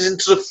crashes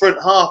into the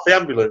front half of the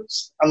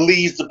ambulance and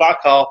leaves the back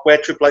half where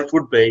Triple H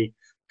would be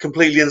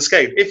completely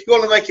unscathed. If you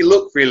want to make it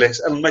look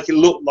realistic and make it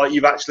look like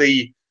you've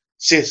actually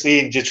seriously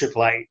injured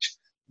Triple H,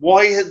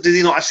 why did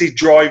he not actually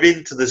drive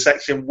into the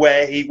section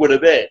where he would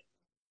have been?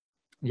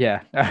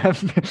 Yeah,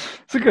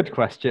 it's a good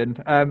question.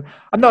 I'm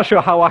not sure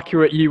how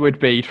accurate you would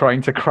be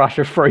trying to crash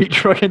a freight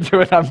truck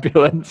into an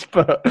ambulance,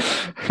 but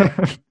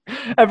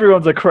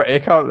everyone's a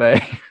critic, aren't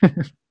they?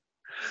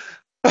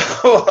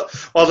 Well,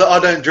 I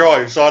don't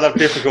drive, so I'd have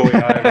difficulty,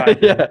 I imagine.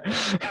 Yeah.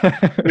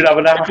 We'd have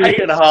an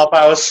 8.5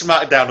 hour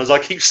Smackdown as I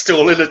keep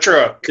stalling a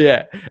truck.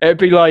 Yeah, it'd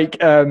be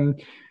like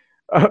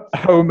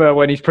Homer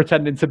when he's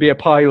pretending to be a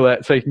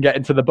pilot so he can get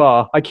into the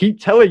bar. I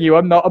keep telling you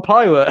I'm not a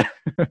pilot.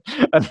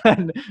 And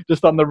then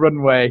just on the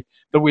runway,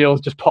 the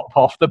wheels just pop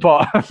off the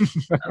bottom.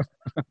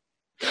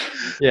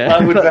 Yeah,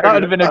 that would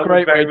have been a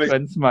great way to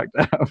end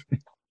SmackDown.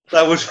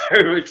 That was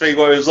very much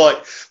what it was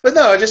like. But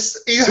no, he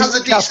has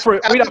a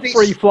decent... We'd have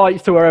free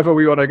flights to wherever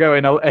we want to go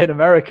in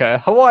America.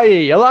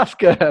 Hawaii,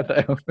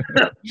 Alaska.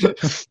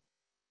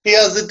 He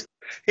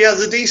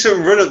has a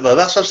decent run at though.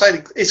 That's what I'm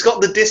saying. It's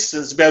got the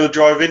distance to be able to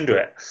drive into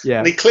it. Yeah.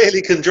 And he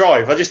clearly can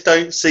drive. I just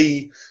don't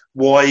see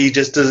why he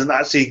just doesn't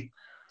actually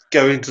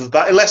go into the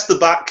back. Unless the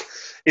back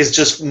is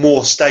just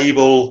more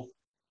stable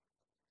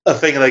a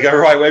thing, and they go,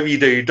 right, whatever you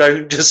do,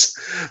 don't just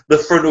the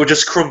front will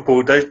just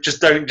crumple. Don't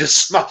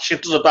just smash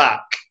into the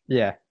back.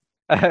 Yeah.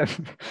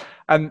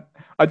 And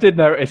I did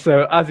notice,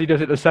 so as he does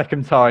it the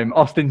second time,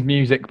 Austin's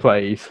music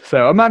plays.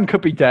 So a man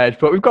could be dead,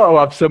 but we've got to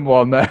have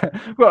someone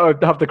there. We've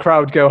got to have the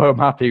crowd go home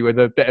happy with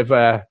a bit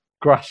of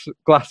glass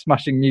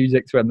smashing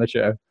music to end the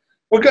show.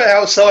 We got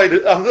outside.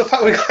 The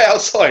fact we got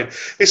outside,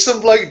 it's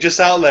some bloke just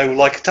out there with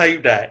like a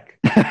tape deck.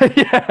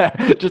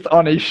 Yeah, just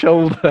on his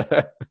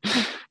shoulder.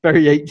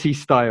 Very 80s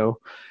style.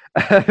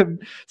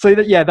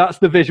 That's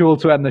the visual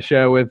to end the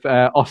show with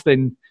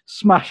Austin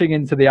smashing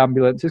into the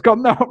ambulance. It's got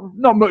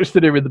not much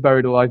to do with the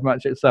Buried Alive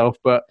match itself,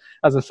 but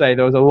as I say,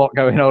 there was a lot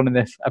going on in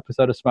this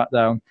episode of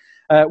SmackDown.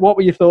 What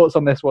were your thoughts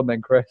on this one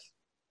then, Chris?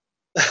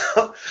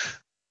 I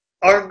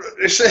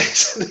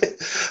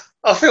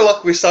feel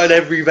like we signed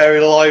every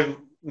Buried Alive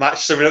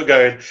match, so we're not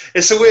going.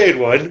 It's a weird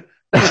one.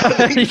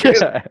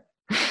 Yeah.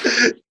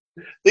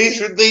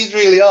 These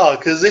really are,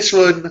 because this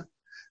one's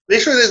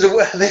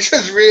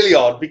really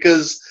odd,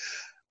 because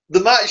the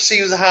match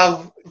seems to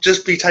have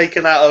just be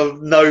taken out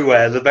of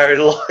nowhere, the Buried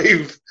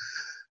Alive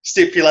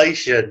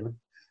stipulation.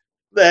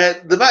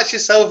 The match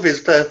itself is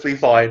perfectly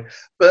fine,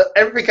 but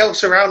everything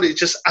else around it is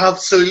just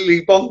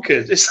absolutely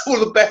bonkers. It's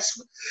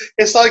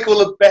like all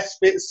the best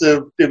bits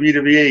of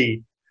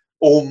WWE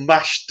all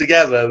mashed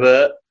together,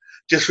 but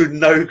just with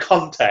no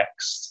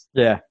context.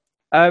 Yeah.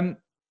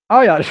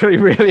 I actually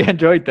really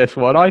enjoyed this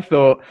one. I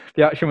thought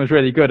the action was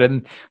really good,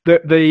 and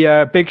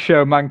the Big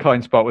Show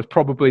Mankind spot was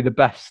probably the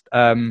best,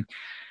 one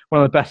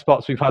of the best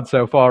spots we've had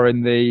so far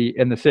in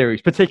the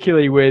series,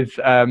 particularly with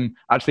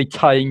actually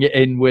tying it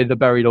in with the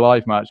Buried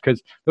Alive match,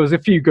 because there was a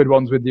few good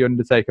ones with the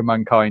Undertaker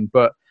Mankind,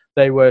 but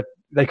they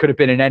could have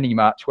been in any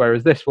match.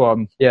 Whereas this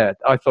one, yeah,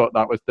 I thought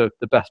that was the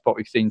best spot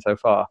we've seen so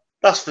far.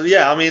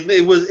 I mean,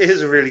 it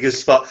is a really good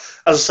spot.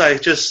 As I say,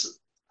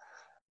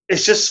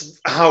 it's just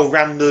how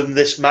random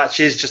this match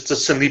is, just to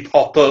suddenly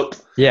pop up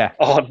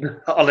on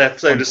an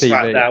episode of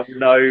SmackDown.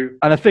 No,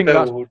 and I think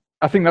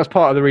that's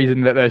part of the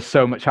reason that there's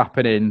so much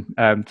happening.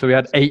 So we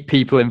had 8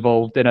 people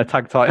involved in a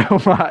tag title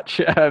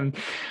match,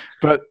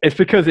 but it's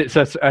because it's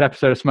an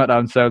episode of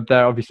SmackDown, so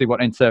they're obviously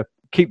wanting to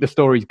keep the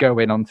stories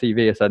going on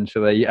TV,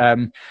 essentially.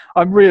 I'm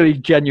really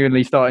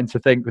genuinely starting to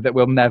think that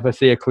we'll never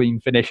see a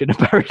clean finish in a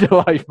Buried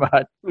Alive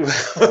match.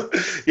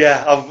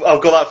 Yeah,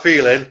 I've got that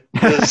feeling.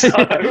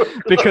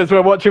 Because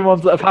we're watching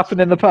ones that have happened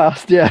in the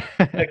past, yeah.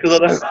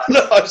 Because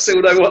I still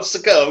know what's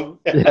to come.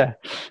 Yeah.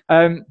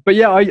 But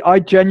yeah, I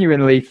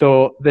genuinely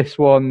thought this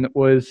one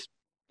was,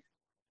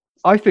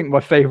 I think, my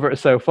favourite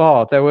so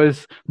far. There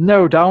was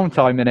no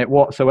downtime in it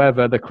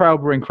whatsoever. The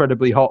crowd were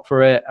incredibly hot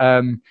for it.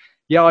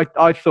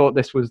 I thought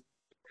this was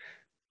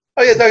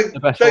the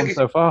best one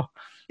so far.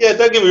 Yeah,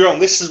 don't get me wrong.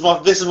 This is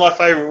my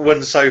favourite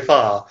one so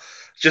far,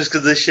 just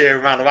because of the sheer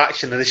amount of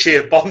action and the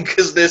sheer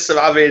bonkersness of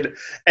having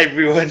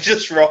everyone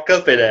just rock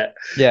up in it.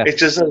 Yeah, it's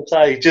just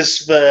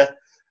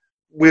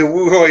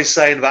we're always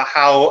saying about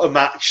how a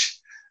match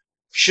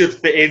should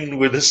fit in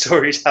with the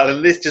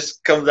storytelling. This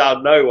just comes out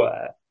of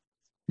nowhere.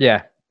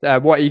 Yeah.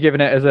 What are you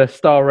giving it as a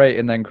star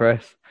rating then,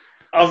 Chris?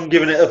 I'm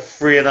giving it a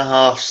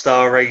 3.5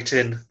 star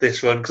rating.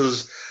 This one,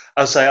 because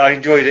I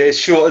enjoyed it. It's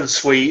short and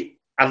sweet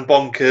and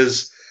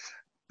bonkers.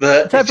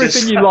 But it's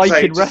everything you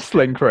like in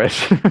wrestling, Chris.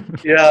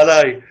 Yeah, I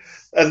know.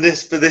 And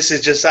this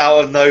is just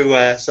out of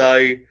nowhere.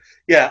 So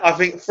yeah, I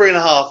think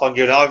 3.5. I'm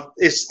giving it.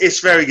 It's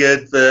very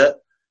good,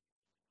 but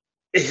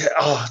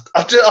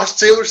I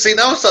still see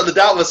now. I'm starting to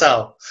doubt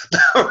myself.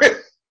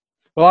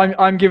 Well,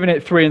 I'm giving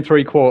it 3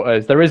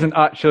 3/4. There isn't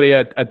actually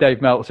a Dave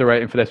Meltzer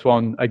rating for this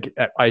one,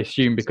 I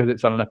assume, because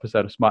it's on an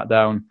episode of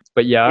SmackDown.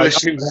 But yeah, we'll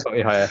assume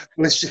slightly higher.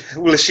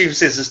 We'll assume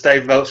since it's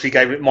Dave Meltzer, he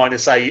gave it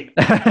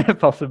 -8.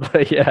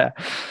 Possibly, yeah.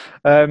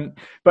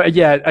 But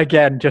yeah,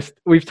 again, just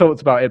we've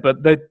talked about it, but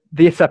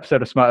this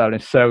episode of SmackDown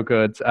is so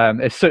good.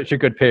 It's such a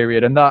good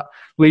period, and that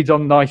leads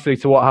on nicely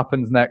to what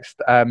happens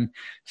next.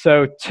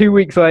 So 2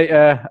 weeks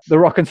later, The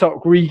Rock and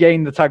Sock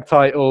regain the tag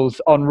titles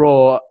on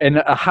Raw in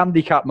a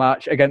handicap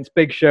match against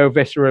Big Show,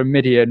 Viscera, and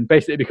Mideon,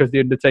 basically because The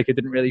Undertaker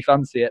didn't really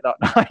fancy it that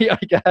night, I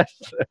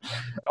guess.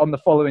 On the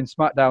following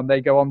SmackDown, they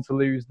go on to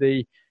lose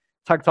the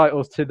tag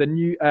titles to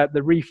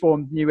the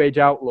reformed New Age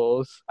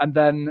Outlaws, and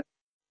then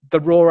the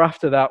Raw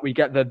after that, we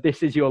get the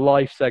This Is Your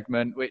Life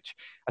segment, which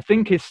I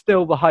think is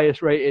still the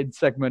highest rated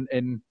segment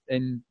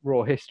in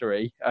Raw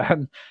history.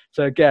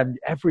 So again,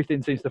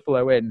 everything seems to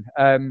flow in.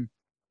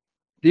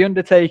 The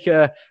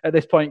Undertaker at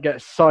this point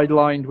gets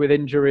sidelined with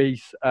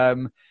injuries,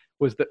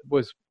 was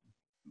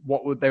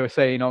what they were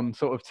saying on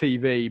sort of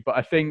TV. But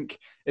I think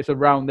it's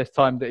around this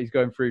time that he's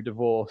going through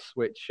divorce,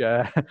 which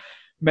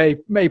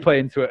may play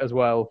into it as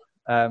well.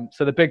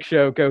 So the Big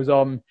Show goes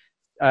on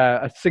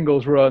a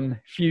singles run,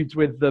 feuds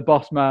with the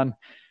Boss Man.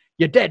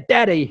 You're dead,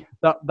 Daddy.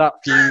 That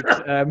feud.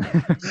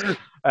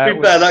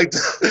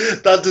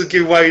 That does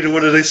give way to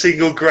one of the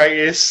single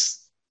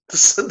greatest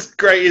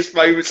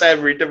moments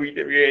ever in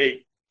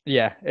WWE.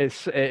 Yeah, it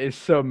is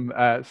some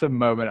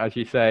moment, as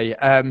you say.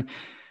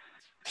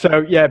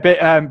 So yeah,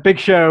 Big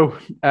Show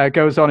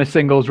goes on his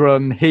singles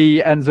run.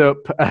 He ends up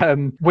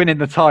winning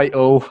the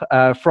title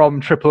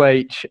from Triple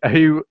H,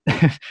 who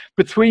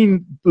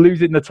between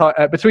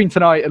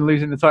tonight and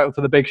losing the title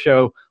to the Big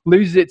Show,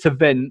 loses it to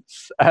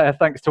Vince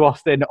thanks to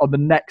Austin on the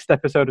next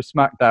episode of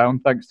SmackDown.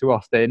 Thanks to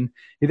Austin,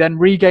 he then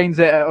regains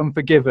it at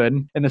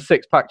Unforgiven in the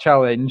 6-pack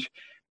challenge.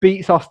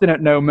 Beats Austin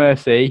at No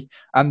Mercy,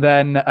 and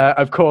then,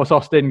 of course,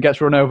 Austin gets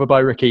run over by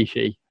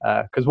Rikishi.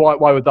 Because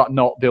why would that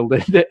not build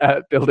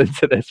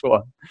into this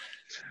one?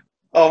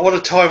 Oh, what a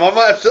time! I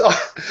might have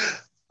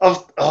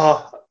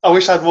to. I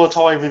wish I had more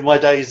time in my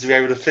days to be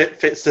able to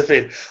fit stuff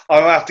in. I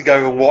might have to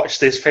go and watch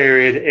this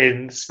period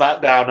in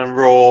SmackDown and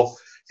Raw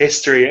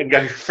history and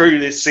go through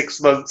this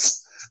 6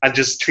 months and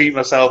just treat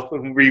myself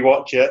and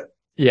rewatch it.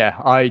 Yeah,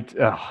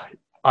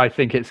 I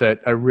think it's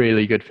a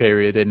really good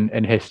period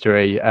in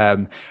history.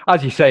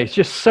 As you say, it's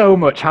just so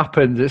much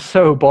happens. It's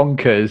so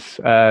bonkers.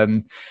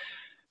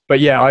 But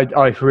yeah,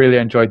 I really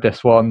enjoyed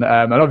this one.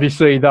 And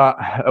obviously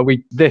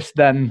this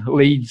then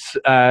leads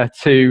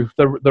to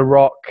the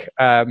Rock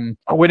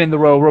winning the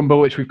Royal Rumble,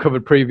 which we've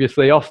covered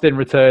previously, Austin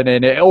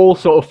returning. It all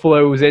sort of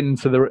flows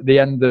into the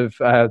end of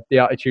the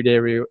Attitude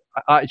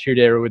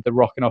Era with the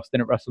Rock and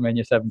Austin at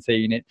WrestleMania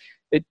 17.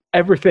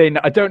 Everything,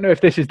 I don't know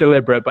if this is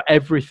deliberate, but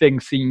everything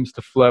seems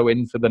to flow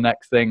into the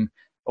next thing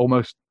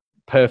almost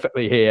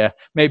perfectly here.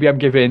 Maybe I'm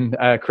giving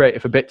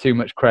creative a bit too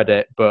much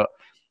credit, but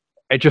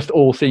it just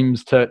all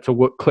seems to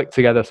click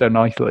together so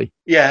nicely.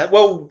 Yeah,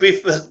 well,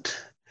 to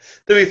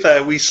be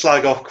fair, we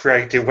slag off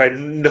creative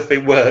when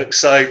nothing works.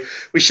 So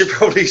we should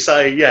probably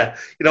say, yeah,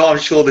 I'm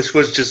sure this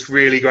was just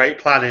really great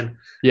planning.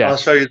 Yeah. I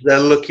suppose they're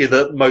lucky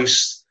that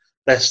most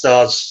their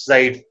stars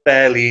stayed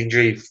fairly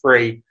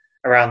injury-free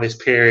around this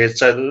period.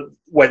 So that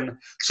when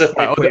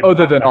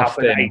other than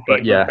Austin,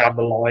 but yeah, down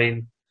the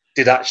line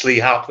did actually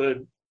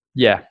happen.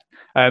 Yeah.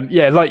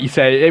 Like you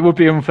say, it would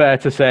be unfair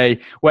to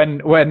say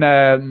when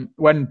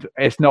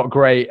it's not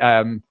great,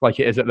 like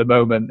it is at the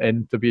moment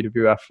in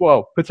WWF.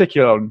 Well,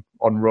 particularly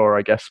on Raw,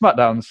 I guess.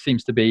 SmackDown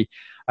seems to be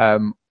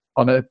on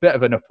a bit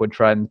of an upward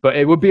trend, but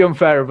it would be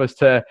unfair of us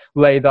to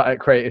lay that at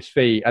creative's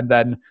feet and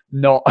then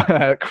not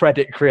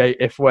credit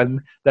creative when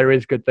there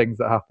is good things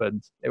that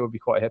happen. It would be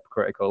quite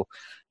hypocritical.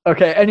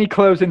 Okay, any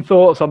closing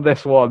thoughts on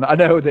this one? I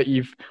know that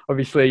you've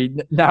obviously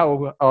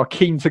now are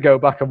keen to go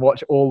back and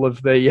watch all of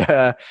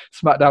the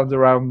SmackDowns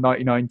around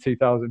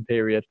 99-2000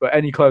 period, but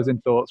any closing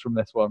thoughts from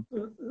this one?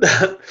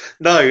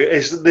 No,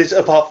 it's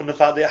apart from the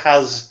fact that it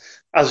has,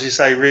 as you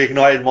say,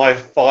 reignited my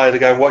fire to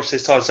go and watch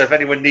this time. So if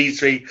anyone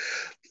needs me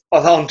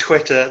on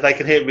Twitter, they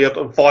can hit me up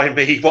and find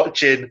me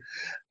watching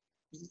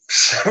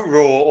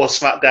Raw or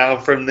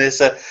SmackDown from this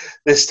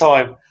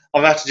time.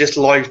 I'm going to have to just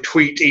live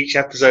tweet each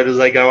episode as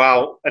they go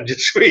out and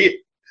just tweet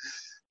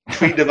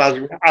them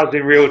as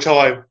in real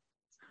time.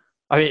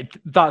 I mean,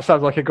 that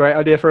sounds like a great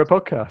idea for a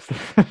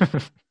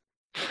podcast.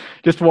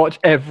 Just watch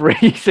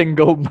every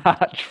single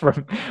match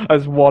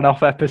as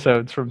one-off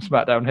episodes from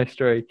SmackDown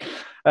history.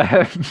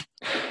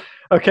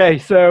 Okay,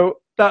 so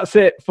that's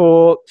it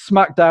for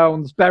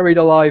SmackDown's Buried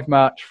Alive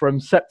match from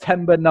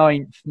September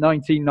 9th,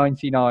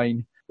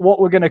 1999. What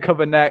we're going to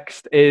cover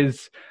next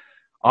is...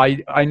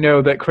 I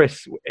know that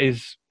Chris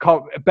is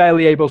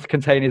barely able to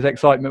contain his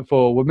excitement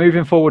for. We're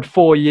moving forward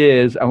 4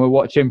 years and we're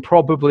watching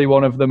probably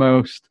one of the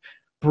most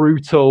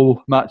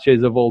brutal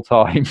matches of all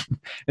time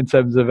in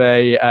terms of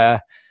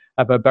a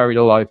Buried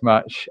Alive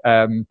match.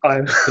 I'm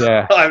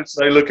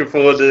so looking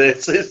forward to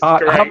this.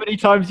 How many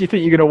times do you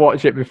think you're going to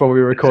watch it before we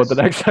record the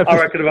next episode?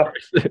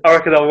 I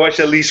reckon I'll watch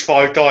it at least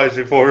 5 times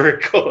before we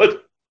record.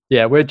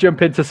 Yeah, we're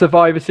jumping to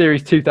Survivor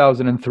Series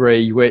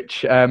 2003,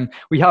 which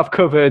we have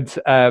covered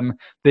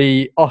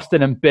the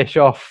Austin and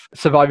Bischoff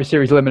Survivor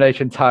Series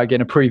elimination tag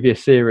in a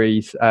previous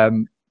series.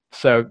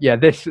 So yeah,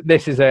 this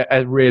is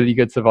a really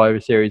good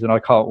Survivor Series, and I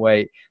can't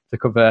wait to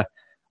cover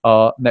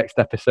our next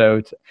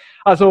episode.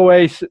 As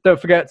always, don't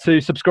forget to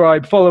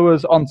subscribe, follow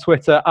us on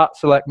Twitter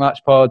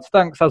 @SelectMatchPods.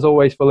 Thanks as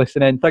always for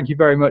listening. Thank you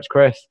very much,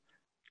 Chris.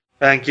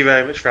 Thank you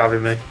very much for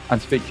having me.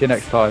 And speak to you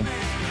next time.